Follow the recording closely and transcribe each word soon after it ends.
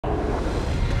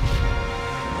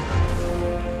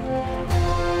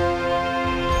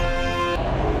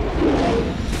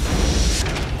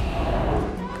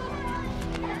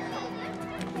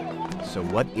So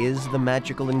what is the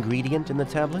magical ingredient in the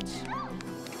tablets?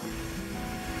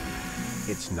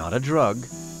 It's not a drug.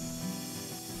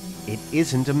 It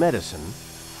isn't a medicine.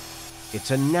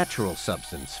 It's a natural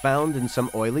substance found in some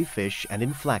oily fish and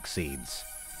in flax seeds,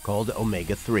 called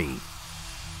omega-3.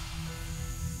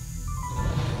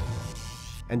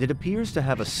 And it appears to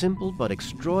have a simple but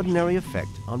extraordinary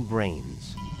effect on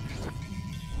brains.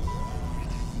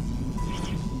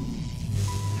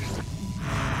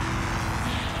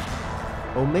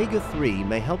 Omega-3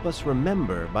 may help us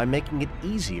remember by making it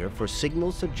easier for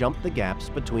signals to jump the gaps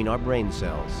between our brain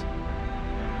cells.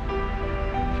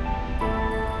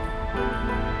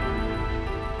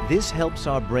 This helps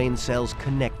our brain cells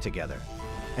connect together,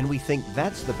 and we think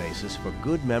that's the basis for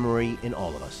good memory in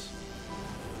all of us.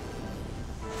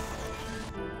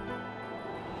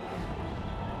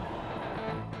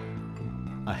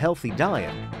 A healthy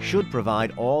diet should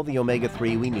provide all the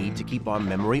omega-3 we need to keep our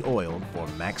memory oiled for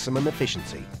maximum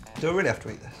efficiency. Do I really have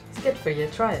to eat this? It's good for you,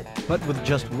 try it. But with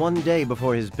just one day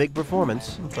before his big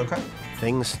performance, It's okay.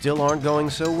 things still aren't going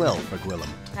so well for Gwilym.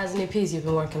 How's the new piece you've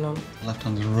been working on? Left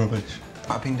hand's rubbish.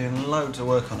 I've been doing loads of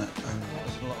work on it, and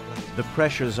there's a lot of left. The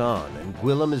pressure's on, and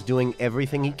Gwilym is doing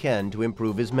everything he can to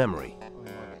improve his memory.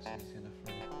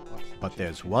 But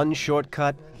there's one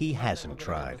shortcut he hasn't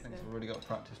tried. We've really got to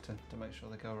practice to make sure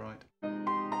they go right.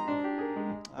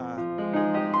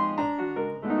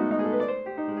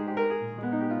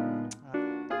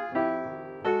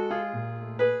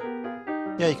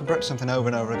 Yeah, you can practice something over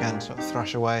and over again, sort of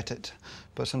thrash away at it,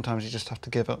 but sometimes you just have to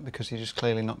give up because you're just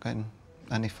clearly not getting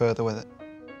any further with it.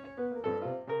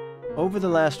 Over the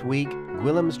last week,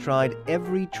 Gwilym's tried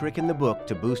every trick in the book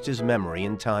to boost his memory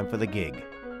in time for the gig.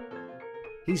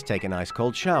 He's taken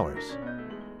ice-cold showers.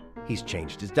 He's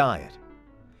changed his diet.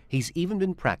 He's even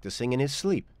been practicing in his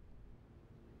sleep.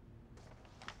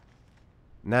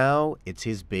 Now it's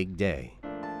his big day.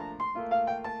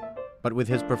 But with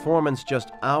his performance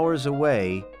just hours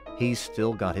away, he's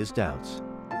still got his doubts.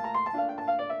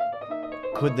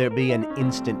 Could there be an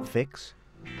instant fix?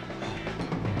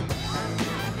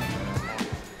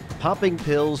 Popping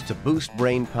pills to boost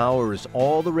brain power is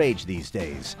all the rage these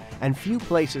days, and few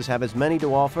places have as many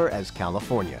to offer as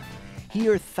California.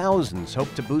 Here, thousands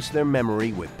hope to boost their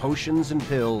memory with potions and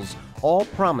pills, all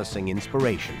promising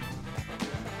inspiration.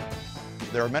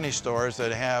 There are many stores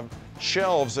that have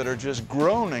shelves that are just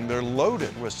groaning. They're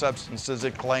loaded with substances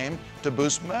that claim to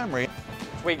boost memory.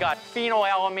 We got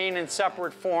phenylalanine in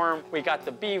separate form. We got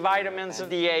the B vitamins,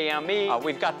 the AME.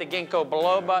 We've got the ginkgo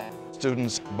biloba.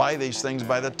 Students buy these things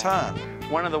by the ton.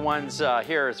 One of the ones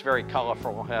here is very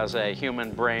colorful, has a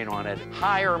human brain on it.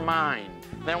 Higher Mind.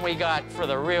 Then we got, for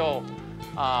the real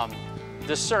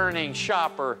discerning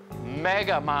shopper,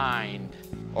 Mega Mind.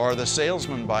 Or the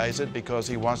salesman buys it because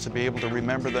he wants to be able to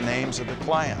remember the names of the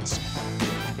clients.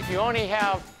 If you only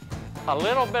have a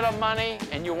little bit of money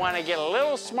and you want to get a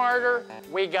little smarter,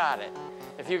 we got it.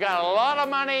 If you got a lot of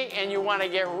money and you want to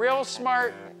get real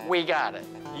smart, we got it.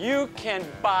 You can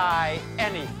buy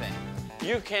anything.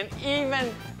 You can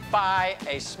even buy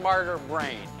a smarter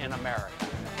brain in America.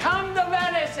 Come to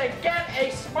Venice and get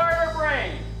a smarter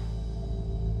brain.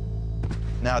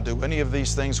 Now, do any of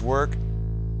these things work?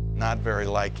 Not very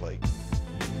likely.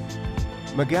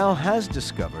 McGow has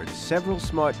discovered several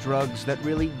smart drugs that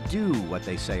really do what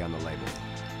they say on the label.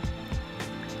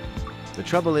 The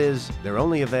trouble is, they're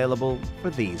only available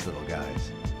for these little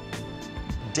guys.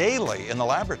 Daily in the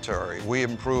laboratory, we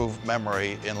improve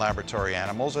memory in laboratory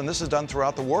animals, and this is done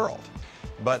throughout the world.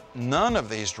 But none of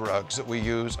these drugs that we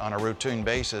use on a routine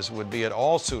basis would be at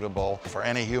all suitable for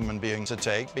any human being to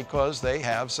take because they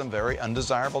have some very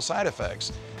undesirable side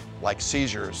effects, like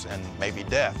seizures and maybe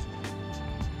death.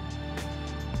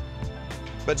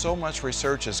 But so much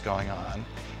research is going on,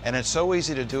 and it's so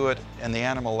easy to do it in the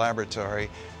animal laboratory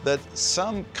that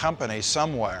some company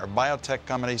somewhere, biotech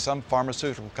company, some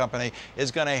pharmaceutical company,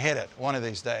 is going to hit it one of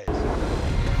these days.